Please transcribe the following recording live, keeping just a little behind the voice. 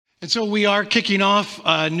And so we are kicking off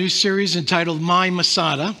a new series entitled My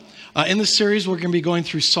Masada. In this series, we're going to be going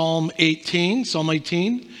through Psalm 18. Psalm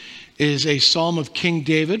 18 is a psalm of King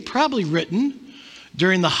David, probably written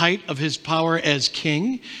during the height of his power as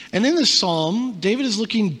king. And in this psalm, David is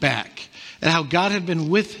looking back at how God had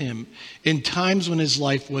been with him in times when his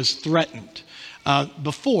life was threatened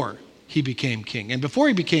before he became king. And before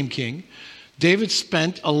he became king, David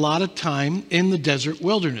spent a lot of time in the desert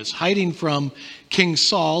wilderness, hiding from King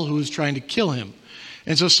Saul, who was trying to kill him.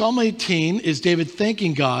 And so Psalm 18 is David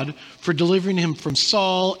thanking God for delivering him from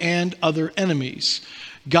Saul and other enemies.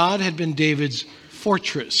 God had been David's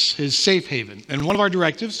fortress, his safe haven. And one of our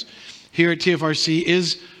directives here at TFRC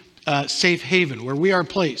is safe haven, where we are a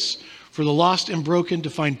place for the lost and broken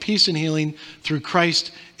to find peace and healing through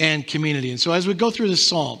Christ and community. And so as we go through this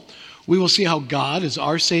psalm, we will see how God is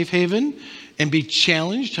our safe haven and be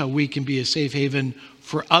challenged, how we can be a safe haven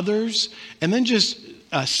for others, and then just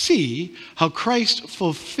see how Christ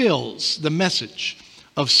fulfills the message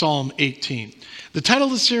of Psalm 18. The title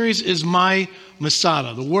of the series is My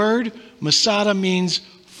Masada. The word Masada means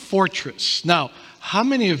fortress. Now, how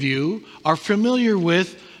many of you are familiar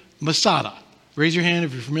with Masada? Raise your hand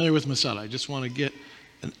if you're familiar with Masada. I just want to get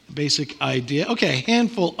a basic idea. Okay, a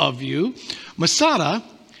handful of you. Masada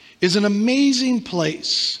is an amazing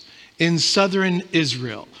place in southern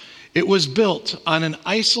Israel. It was built on an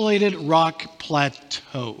isolated rock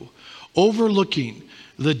plateau overlooking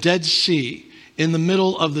the Dead Sea in the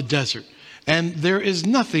middle of the desert. And there is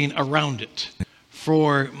nothing around it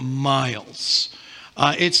for miles.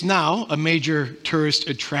 It's now a major tourist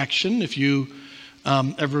attraction. If you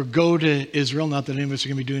ever go to Israel, not that any of us are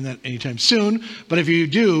going to be doing that anytime soon, but if you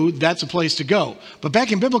do, that's a place to go. But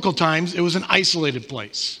back in biblical times, it was an isolated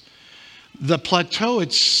place. The plateau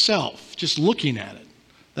itself, just looking at it,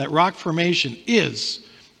 that rock formation is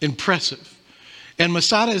impressive. And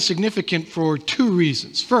Masada is significant for two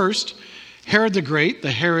reasons. First, Herod the Great,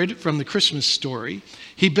 the Herod from the Christmas story,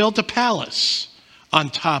 he built a palace on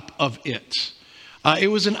top of it. It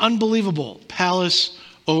was an unbelievable palace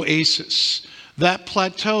oasis. That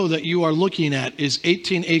plateau that you are looking at is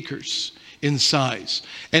 18 acres in size.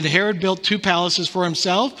 And Herod built two palaces for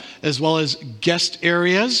himself, as well as guest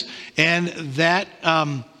areas. And that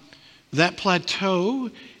plateau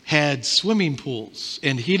had swimming pools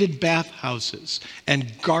and heated bathhouses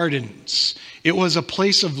and gardens. It was a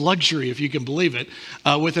place of luxury, if you can believe it,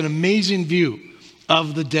 with an amazing view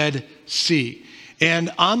of the Dead Sea.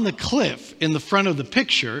 And on the cliff in the front of the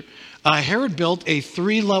picture, Herod built a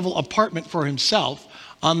 3-level apartment for himself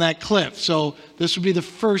on that cliff. So this would be the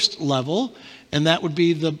first level, and that would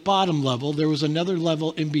be the bottom level. There was another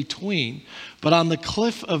level in between. But on the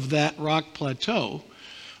cliff of that rock plateau,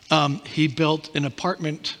 he built an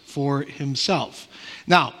apartment for himself.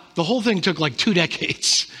 Now, the whole thing took like 2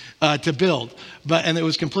 decades to build, and it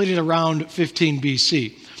was completed around 15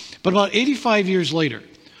 BC. But about 85 years later,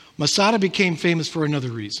 Masada became famous for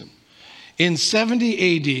another reason. In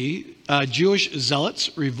 70 AD, Jewish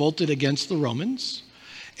zealots revolted against the Romans,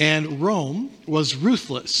 and Rome was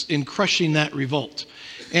ruthless in crushing that revolt.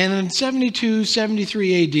 And in 72,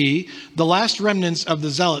 73 AD, the last remnants of the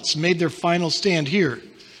zealots made their final stand here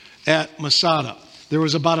at Masada. There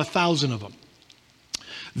was about 1,000 of them.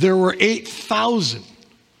 There were 8,000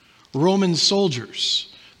 Roman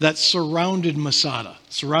soldiers that surrounded Masada,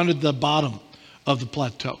 surrounded the bottom of the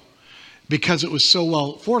plateau. Because it was so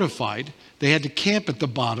well fortified, they had to camp at the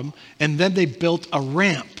bottom, and then they built a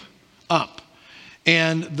ramp up.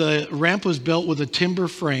 And the ramp was built with a timber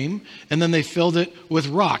frame, and then they filled it with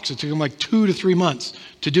rocks. It took them like 2 to 3 months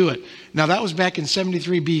to do it. Now, that was back in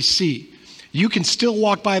 73 BC. You can still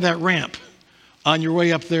walk by that ramp on your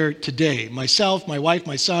way up there today. Myself, my wife,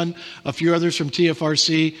 my son, a few others from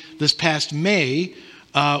TFRC, this past May,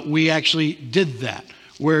 we actually did that,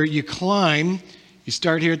 where you climb. You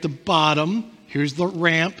start here at the bottom. Here's the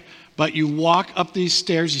ramp. But you walk up these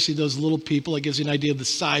stairs. You see those little people. It gives you an idea of the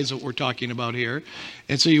size of what we're talking about here.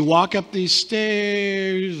 And so you walk up these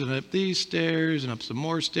stairs and up these stairs and up some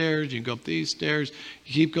more stairs. You can go up these stairs.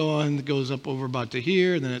 You keep going. It goes up over about to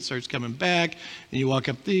here. And then it starts coming back. And you walk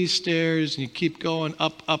up these stairs. And you keep going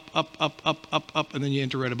up. And then you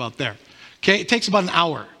enter right about there. Okay? It takes about an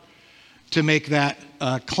hour to make that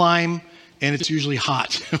climb. And it's usually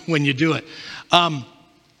hot when you do it.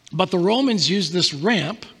 But the Romans used this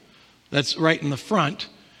ramp that's right in the front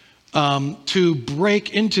to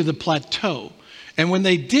break into the plateau. And when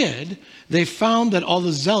they did, they found that all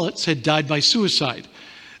the zealots had died by suicide.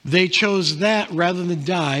 They chose that rather than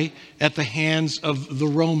die at the hands of the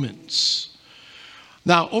Romans.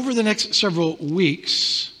 Now, over the next several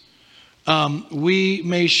weeks, We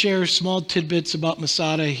may share small tidbits about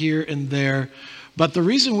Masada here and there, but the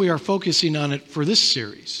reason we are focusing on it for this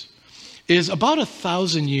series is about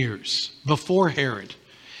 1,000 years before Herod,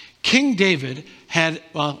 King David had,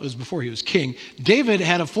 well, it was before he was king, David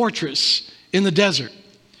had a fortress in the desert.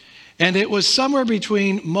 And it was somewhere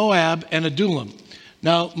between Moab and Adullam.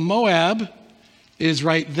 Now, Moab is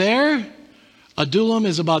right there. Adullam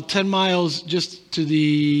is about 10 miles just to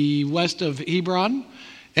the west of Hebron.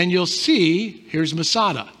 And you'll see, here's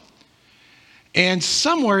Masada. And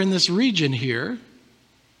somewhere in this region here,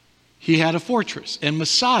 he had a fortress. And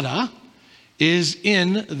Masada is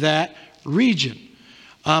in that region.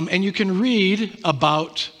 And you can read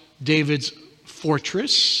about David's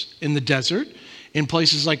fortress in the desert in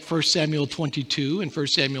places like 1 Samuel 22 and 1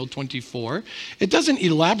 Samuel 24. It doesn't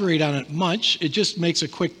elaborate on it much. It just makes a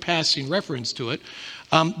quick passing reference to it.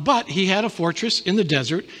 But he had a fortress in the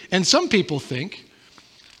desert, and some people think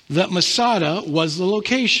that Masada was the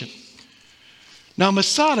location. Now,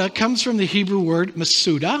 Masada comes from the Hebrew word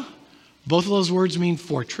Masuda. Both of those words mean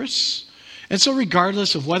fortress. And so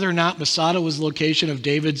regardless of whether or not Masada was the location of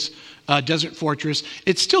David's desert fortress,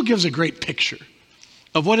 it still gives a great picture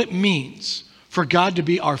of what it means for God to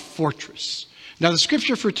be our fortress. Now, the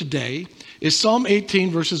scripture for today is Psalm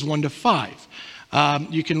 18, verses 1 to 5.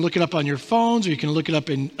 You can look it up on your phones, or you can look it up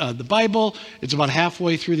in the Bible. It's about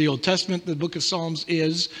halfway through the Old Testament, the book of Psalms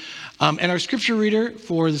is. And our scripture reader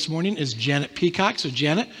for this morning is Janet Peacock. So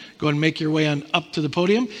Janet, go and make your way on up to the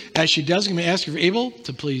podium. As she does, I'm going to ask if you're able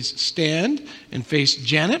to please stand and face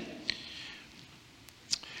Janet.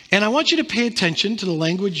 And I want you to pay attention to the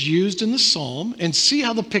language used in the psalm and see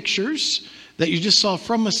how the pictures that you just saw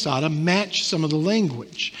from Masada match some of the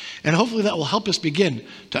language. And hopefully that will help us begin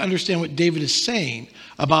to understand what David is saying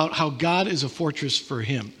about how God is a fortress for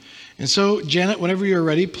him. And so, Janet, whenever you're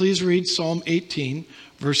ready, please read Psalm 18,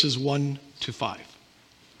 verses 1 to 5.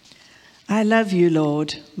 I love you,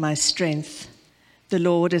 Lord, my strength. The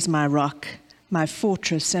Lord is my rock, my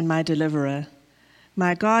fortress and my deliverer.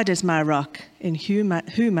 My God is my rock, in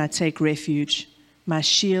whom I take refuge, my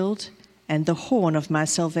shield and the horn of my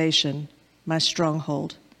salvation, my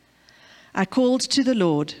stronghold. I called to the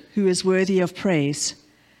Lord, who is worthy of praise,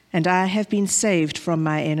 and I have been saved from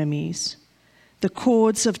my enemies. The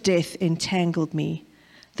cords of death entangled me.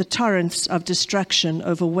 The torrents of destruction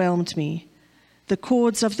overwhelmed me. The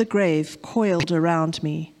cords of the grave coiled around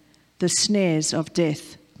me. The snares of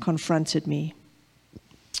death confronted me.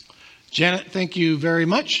 Janet, thank you very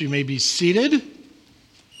much. You may be seated.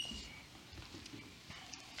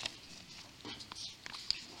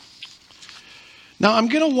 Now, I'm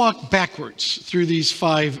going to walk backwards through these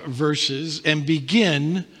 5 verses and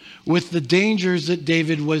begin with the dangers that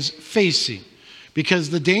David was facing, because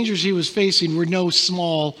the dangers he was facing were no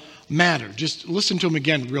small matter. Just listen to him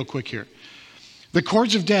again real quick here. The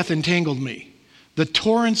cords of death entangled me. The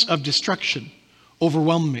torrents of destruction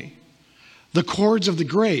overwhelmed me. The cords of the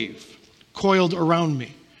grave coiled around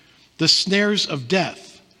me. The snares of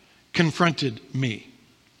death confronted me.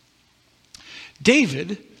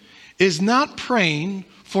 David is not praying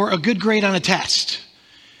for a good grade on a test.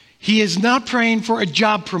 He is not praying for a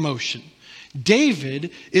job promotion.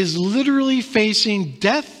 David is literally facing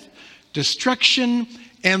death, destruction,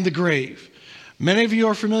 and the grave. Many of you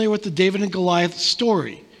are familiar with the David and Goliath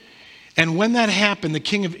story. And when that happened, the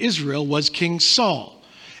king of Israel was King Saul.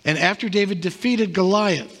 And after David defeated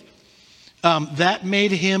Goliath, that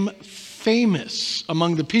made him famous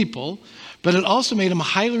among the people, but it also made him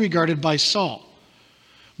highly regarded by Saul.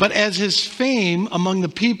 But as his fame among the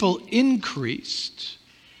people increased,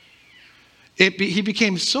 he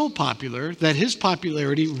became so popular that his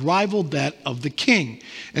popularity rivaled that of the king.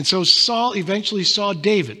 And so Saul eventually saw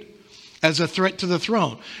David as a threat to the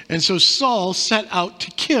throne. And so Saul set out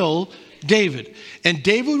to kill David. And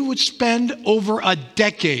David would spend over a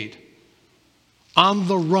decade on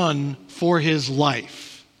the run for his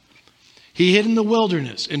life. He hid in the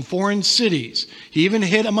wilderness, in foreign cities. He even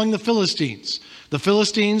hid among the Philistines. The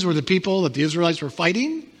Philistines were the people that the Israelites were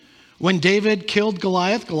fighting. When David killed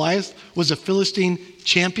Goliath, Goliath was a Philistine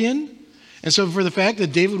champion. And so for the fact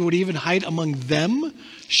that David would even hide among them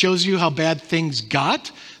shows you how bad things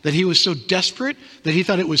got, that he was so desperate that he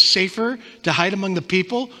thought it was safer to hide among the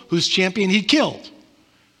people whose champion he killed.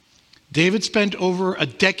 David spent over a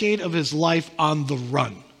decade of his life on the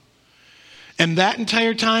run. And that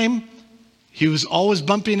entire time, he was always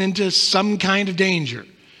bumping into some kind of danger.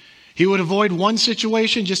 He would avoid one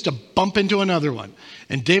situation just to bump into another one.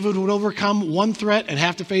 And David would overcome one threat and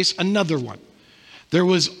have to face another one. There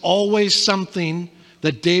was always something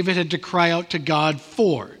that David had to cry out to God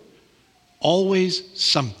for. Always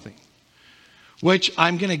something. which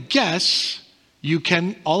I'm going to guess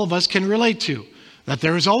all of us can relate to, that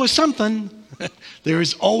there is always something, there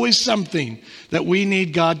is always something that we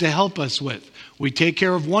need God to help us with. We take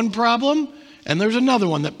care of one problem, and there's another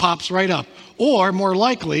one that pops right up. Or, more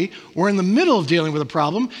likely, we're in the middle of dealing with a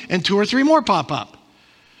problem, and 2 or 3 more pop up.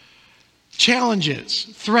 Challenges,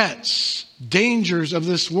 threats, dangers of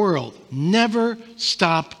this world never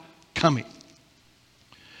stop coming.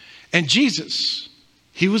 And Jesus,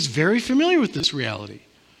 he was very familiar with this reality.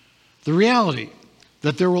 The reality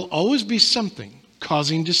that there will always be something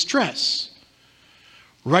causing distress.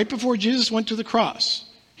 Right before Jesus went to the cross,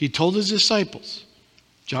 he told his disciples,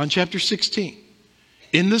 John chapter 16,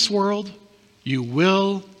 in this world, you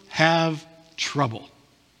will have trouble.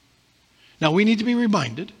 Now, we need to be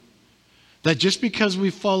reminded that just because we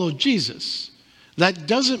follow Jesus, that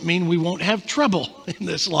doesn't mean we won't have trouble in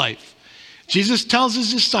this life. Jesus tells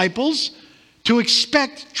his disciples to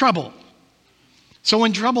expect trouble. So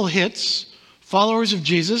when trouble hits, followers of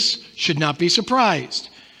Jesus should not be surprised.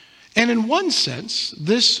 And in one sense,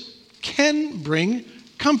 this can bring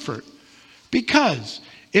comfort. Because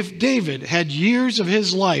if David had years of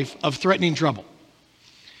his life of threatening trouble,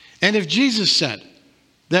 and if Jesus said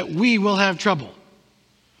that we will have trouble,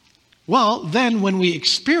 well, then when we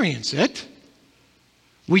experience it,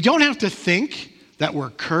 we don't have to think that we're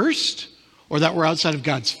cursed or that we're outside of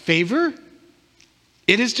God's favor.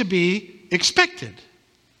 It is to be expected,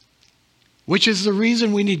 which is the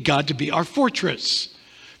reason we need God to be our fortress,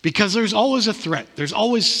 because there's always a threat. There's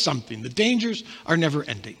always something. The dangers are never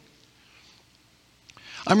ending.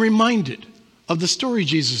 I'm reminded of the story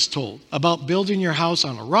Jesus told about building your house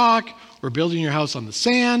on a rock or building your house on the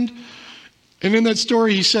sand. And in that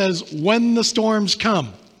story, he says, when the storms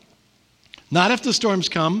come, not if the storms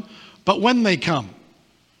come, but when they come.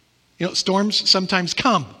 You know, storms sometimes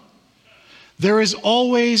come. There is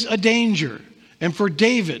always a danger. And for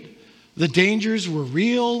David, the dangers were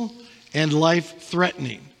real and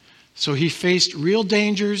life-threatening. So he faced real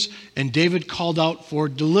dangers, and David called out for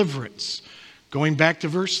deliverance. Going back to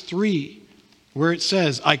verse 3, where it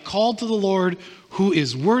says, I called to the Lord who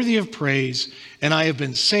is worthy of praise, and I have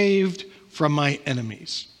been saved from my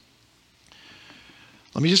enemies.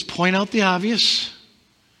 Let me just point out the obvious.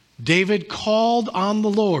 David called on the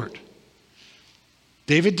Lord.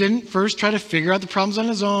 David didn't first try to figure out the problems on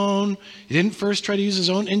his own. He didn't first try to use his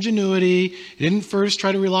own ingenuity. He didn't first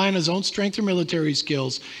try to rely on his own strength or military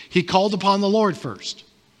skills. He called upon the Lord first.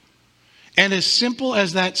 And as simple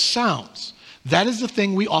as that sounds, that is the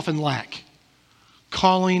thing we often lack,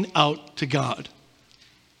 calling out to God.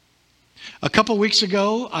 A couple weeks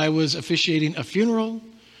ago, I was officiating a funeral,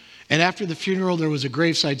 and after the funeral, there was a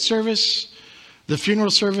graveside service. The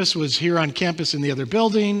funeral service was here on campus in the other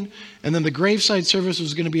building, and then the graveside service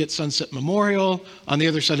was going to be at Sunset Memorial on the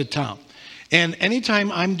other side of town. And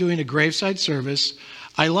anytime I'm doing a graveside service,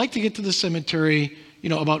 I like to get to the cemetery,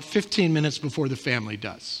 about 15 minutes before the family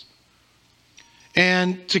does.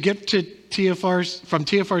 And to get to from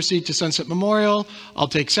TFRC to Sunset Memorial, I'll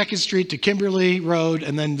take 2nd Street to Kimberly Road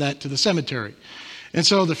and then that to the cemetery. And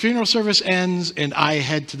so the funeral service ends and I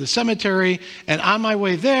head to the cemetery, and on my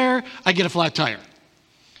way there, I get a flat tire.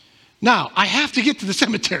 Now, I have to get to the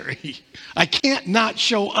cemetery. I can't not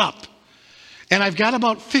show up. And I've got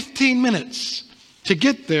about 15 minutes to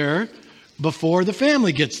get there before the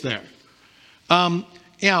family gets there. Some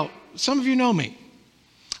of you know me.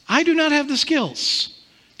 I do not have the skills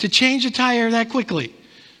to change a tire that quickly.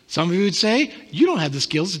 Some of you would say, you don't have the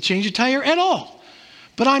skills to change a tire at all.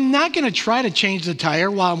 But I'm not going to try to change the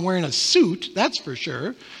tire while I'm wearing a suit, that's for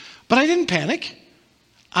sure. But I didn't panic.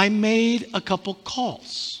 I made a couple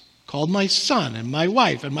calls. Called my son and my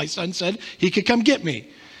wife, and my son said he could come get me.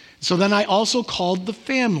 So then I also called the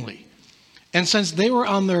family. And since they were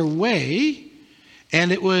on their way,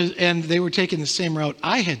 and they were taking the same route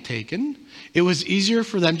I had taken, it was easier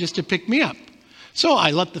for them just to pick me up. So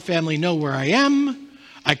I let the family know where I am.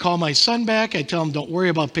 I call my son back. I tell him, don't worry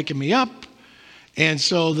about picking me up. And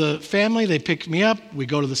so the family, they picked me up. We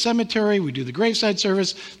go to the cemetery. We do the graveside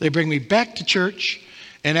service. They bring me back to church.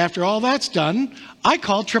 And after all that's done, I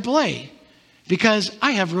call AAA because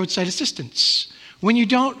I have roadside assistance. When you're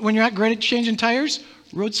not great at changing tires,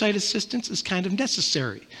 roadside assistance is kind of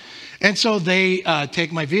necessary. And so they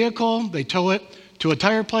take my vehicle, they tow it to a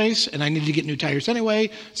tire place, and I needed to get new tires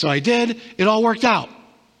anyway, so I did. It all worked out.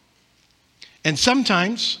 And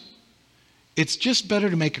sometimes it's just better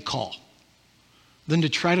to make a call than to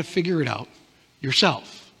try to figure it out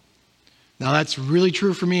yourself. Now, that's really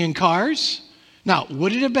true for me in cars. Now,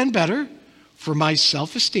 would it have been better for my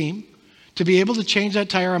self-esteem to be able to change that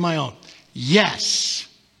tire on my own? Yes.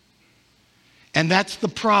 And that's the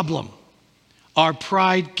problem. Our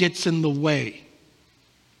pride gets in the way.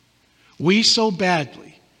 We so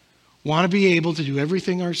badly want to be able to do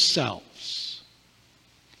everything ourselves.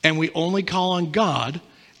 And we only call on God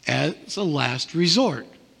as a last resort.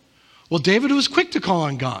 Well, David was quick to call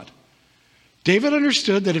on God. David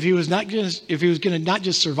understood that if he was going to not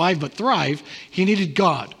just survive but thrive, he needed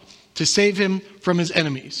God to save him from his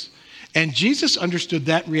enemies. And Jesus understood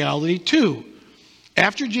that reality too.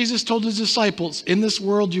 After Jesus told his disciples, "In this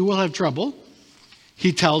world you will have trouble,"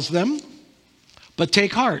 he tells them, "But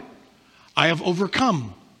take heart, I have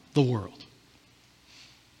overcome the world."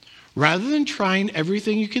 Rather than trying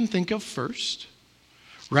everything you can think of first,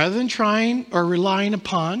 rather than trying or relying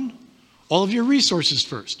upon all of your resources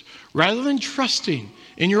first, rather than trusting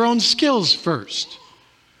in your own skills first,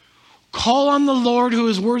 call on the Lord who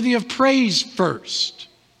is worthy of praise first.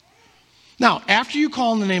 Now, after you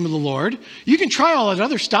call on the name of the Lord, you can try all that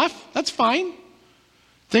other stuff. That's fine.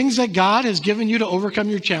 Things that God has given you to overcome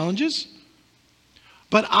your challenges.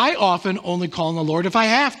 But I often only call on the Lord if I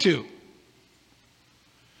have to.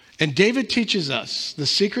 And David teaches us the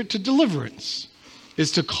secret to deliverance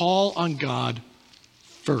is to call on God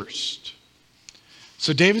first.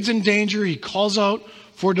 So David's in danger. He calls out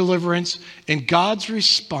for deliverance, and God's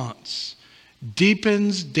response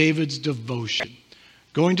deepens David's devotion.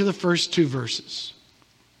 Going to the first two verses.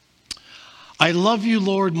 "I love you,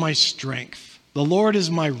 Lord, my strength. The Lord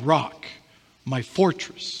is my rock, my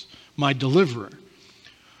fortress, my deliverer.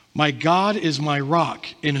 My God is my rock,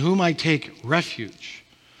 in whom I take refuge,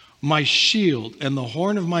 my shield and the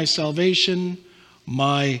horn of my salvation,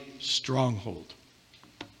 my stronghold."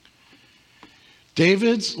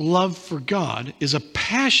 David's love for God is a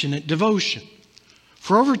passionate devotion.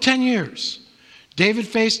 For over 10 years, David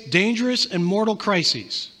faced dangerous and mortal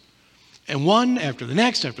crises, and one after the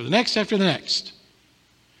next, after the next, after the next.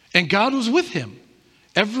 And God was with him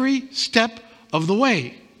every step of the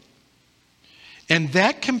way. And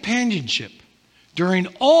that companionship during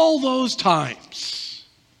all those times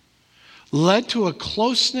led to a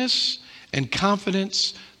closeness and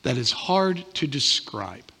confidence that is hard to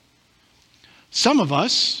describe. Some of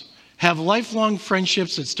us have lifelong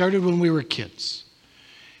friendships that started when we were kids.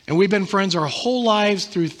 And we've been friends our whole lives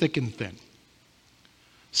through thick and thin.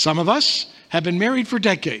 Some of us have been married for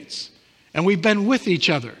decades. And we've been with each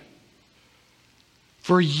other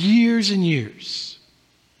for years and years.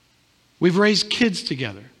 We've raised kids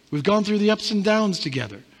together. We've gone through the ups and downs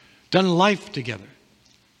together. Done life together.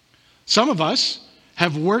 Some of us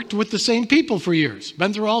have worked with the same people for years.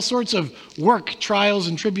 Been through all sorts of work, trials,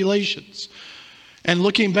 and tribulations. And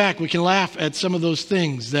looking back, we can laugh at some of those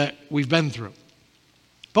things that we've been through.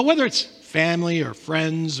 But whether it's family or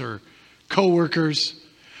friends or coworkers,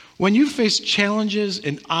 when you face challenges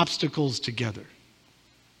and obstacles together,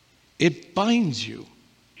 it binds you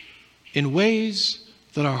in ways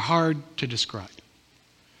that are hard to describe.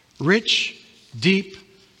 Rich, deep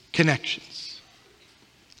connections.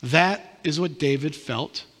 That is what David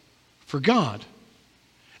felt for God.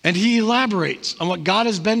 And he elaborates on what God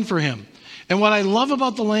has been for him. And what I love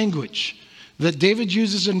about the language that David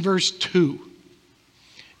uses in verse 2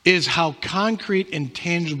 is how concrete and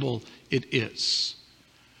tangible it is.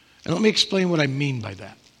 And let me explain what I mean by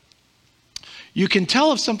that. You can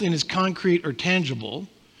tell if something is concrete or tangible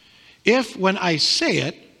if, when I say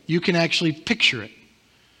it, you can actually picture it.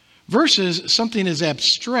 Versus something is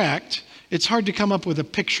abstract, it's hard to come up with a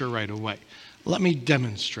picture right away. Let me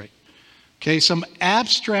demonstrate. Okay, some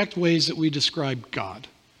abstract ways that we describe God.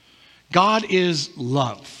 God is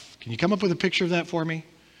love. Can you come up with a picture of that for me?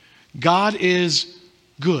 God is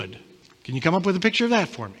good. Can you come up with a picture of that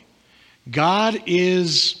for me? God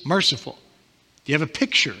is merciful. Do you have a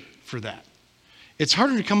picture for that? It's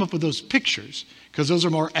harder to come up with those pictures because those are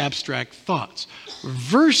more abstract thoughts.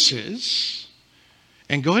 Versus,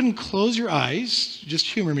 and go ahead and close your eyes. Just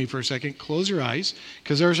humor me for a second. Close your eyes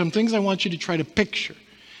because there are some things I want you to try to picture.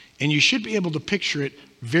 And you should be able to picture it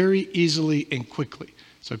very easily and quickly.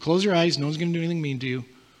 So close your eyes. No one's going to do anything mean to you.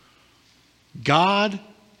 God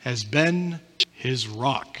has been his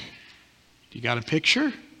rock. You got a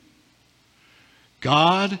picture?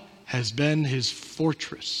 God has been his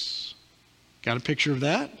fortress. Got a picture of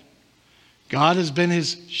that? God has been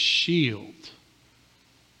his shield.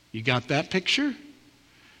 You got that picture?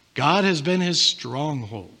 God has been his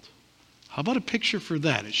stronghold. How about a picture for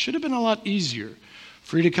that? It should have been a lot easier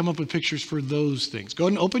for you to come up with pictures for those things. Go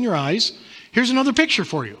ahead and open your eyes. Here's another picture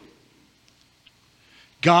for you.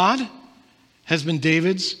 God has been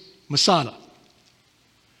David's Masada.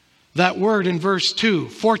 That word in verse 2,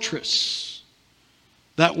 fortress.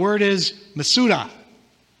 That word is Masuda,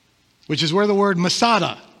 which is where the word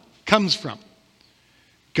Masada comes from.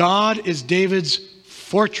 God is David's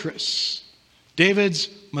fortress, David's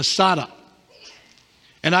Masada.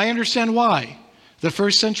 And I understand why the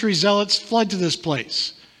first century zealots fled to this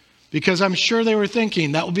place, because I'm sure they were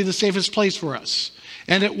thinking that will be the safest place for us.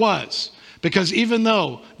 And it was, because even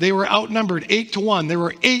though they were outnumbered 8-1, there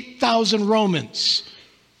were 8,000 Romans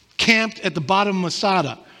camped at the bottom of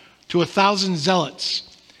Masada to 1,000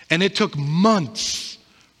 zealots. And it took months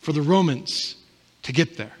for the Romans to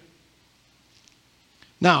get there.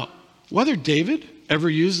 Now, whether David ever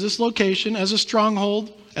used this location as a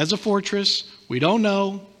stronghold, as a fortress, we don't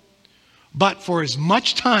know. But for as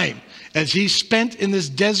much time as he spent in this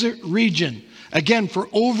desert region, again, for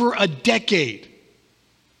over a decade,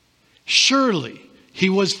 surely he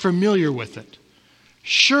was familiar with it.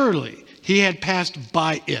 Surely he had passed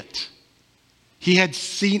by it. He had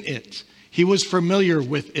seen it. He was familiar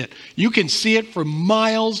with it. You can see it for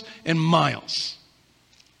miles and miles.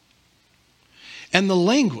 And the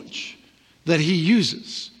language that he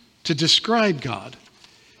uses to describe God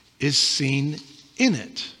is seen in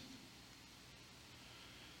it.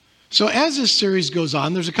 So as this series goes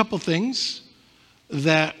on, there's a couple things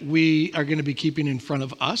that we are going to be keeping in front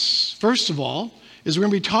of us. First of all, is we're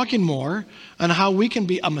going to be talking more on how we can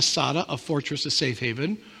be a Masada, a fortress, a safe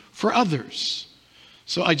haven for others.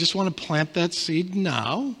 So I just want to plant that seed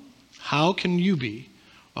now. How can you be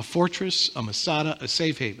a fortress, a Masada, a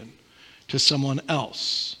safe haven to someone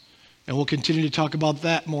else? And we'll continue to talk about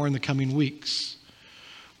that more in the coming weeks.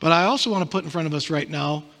 But I also want to put in front of us right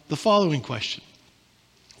now the following question.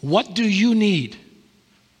 What do you need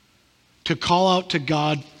to call out to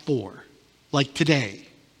God for, like today?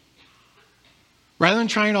 Rather than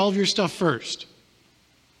trying all of your stuff first,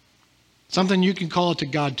 something you can call out to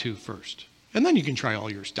God to first, and then you can try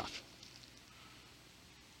all your stuff.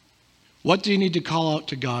 What do you need to call out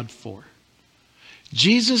to God for?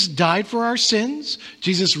 Jesus died for our sins.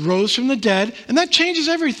 Jesus rose from the dead, and that changes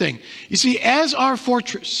everything. You see, as our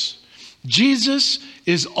fortress, Jesus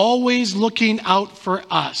is always looking out for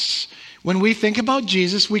us. When we think about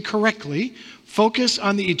Jesus, we correctly focus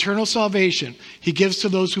on the eternal salvation he gives to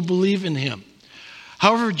those who believe in him.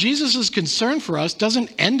 However, Jesus' concern for us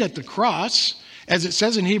doesn't end at the cross, as it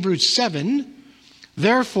says in Hebrews 7.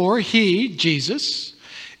 Therefore, he, Jesus,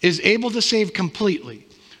 is able to save completely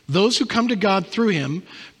those who come to God through him,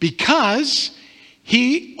 because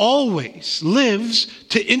he always lives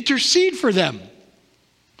to intercede for them.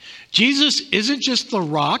 Jesus isn't just the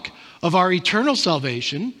rock of our eternal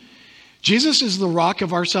salvation. Jesus is the rock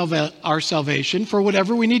of our salvation for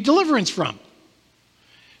whatever we need deliverance from.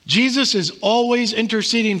 Jesus is always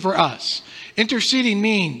interceding for us. Interceding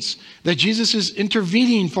means that Jesus is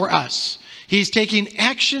intervening for us. He's taking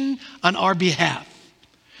action on our behalf,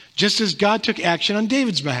 just as God took action on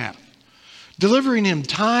David's behalf, delivering him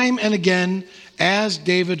time and again as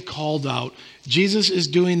David called out. Jesus is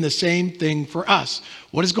doing the same thing for us.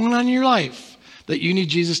 What is going on in your life that you need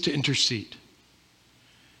Jesus to intercede?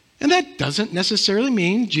 And that doesn't necessarily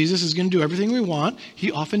mean Jesus is going to do everything we want.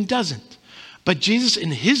 He often doesn't. But Jesus,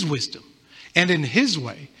 in his wisdom and in his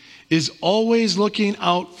way, is always looking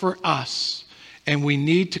out for us. And we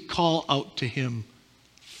need to call out to him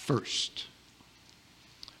first.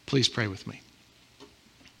 Please pray with me.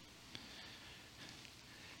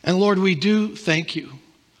 And Lord, we do thank you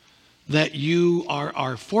that you are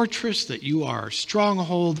our fortress, that you are our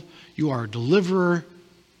stronghold, you are our deliverer,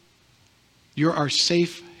 you're our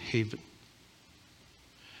safe haven.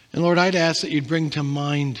 And Lord, I'd ask that you'd bring to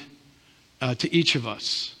mind to each of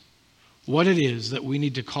us what it is that we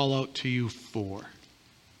need to call out to you for.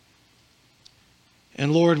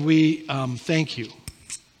 And Lord, we thank you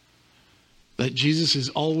that Jesus is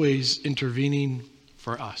always intervening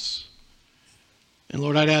for us. And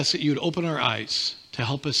Lord, I'd ask that you would open our eyes to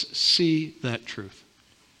help us see that truth.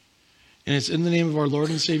 And it's in the name of our Lord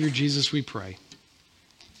and Savior Jesus we pray.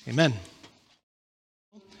 Amen.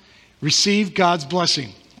 Receive God's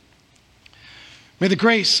blessing. May the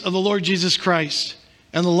grace of the Lord Jesus Christ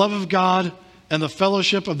and the love of God and the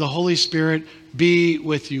fellowship of the Holy Spirit be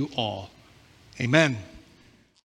with you all. Amen.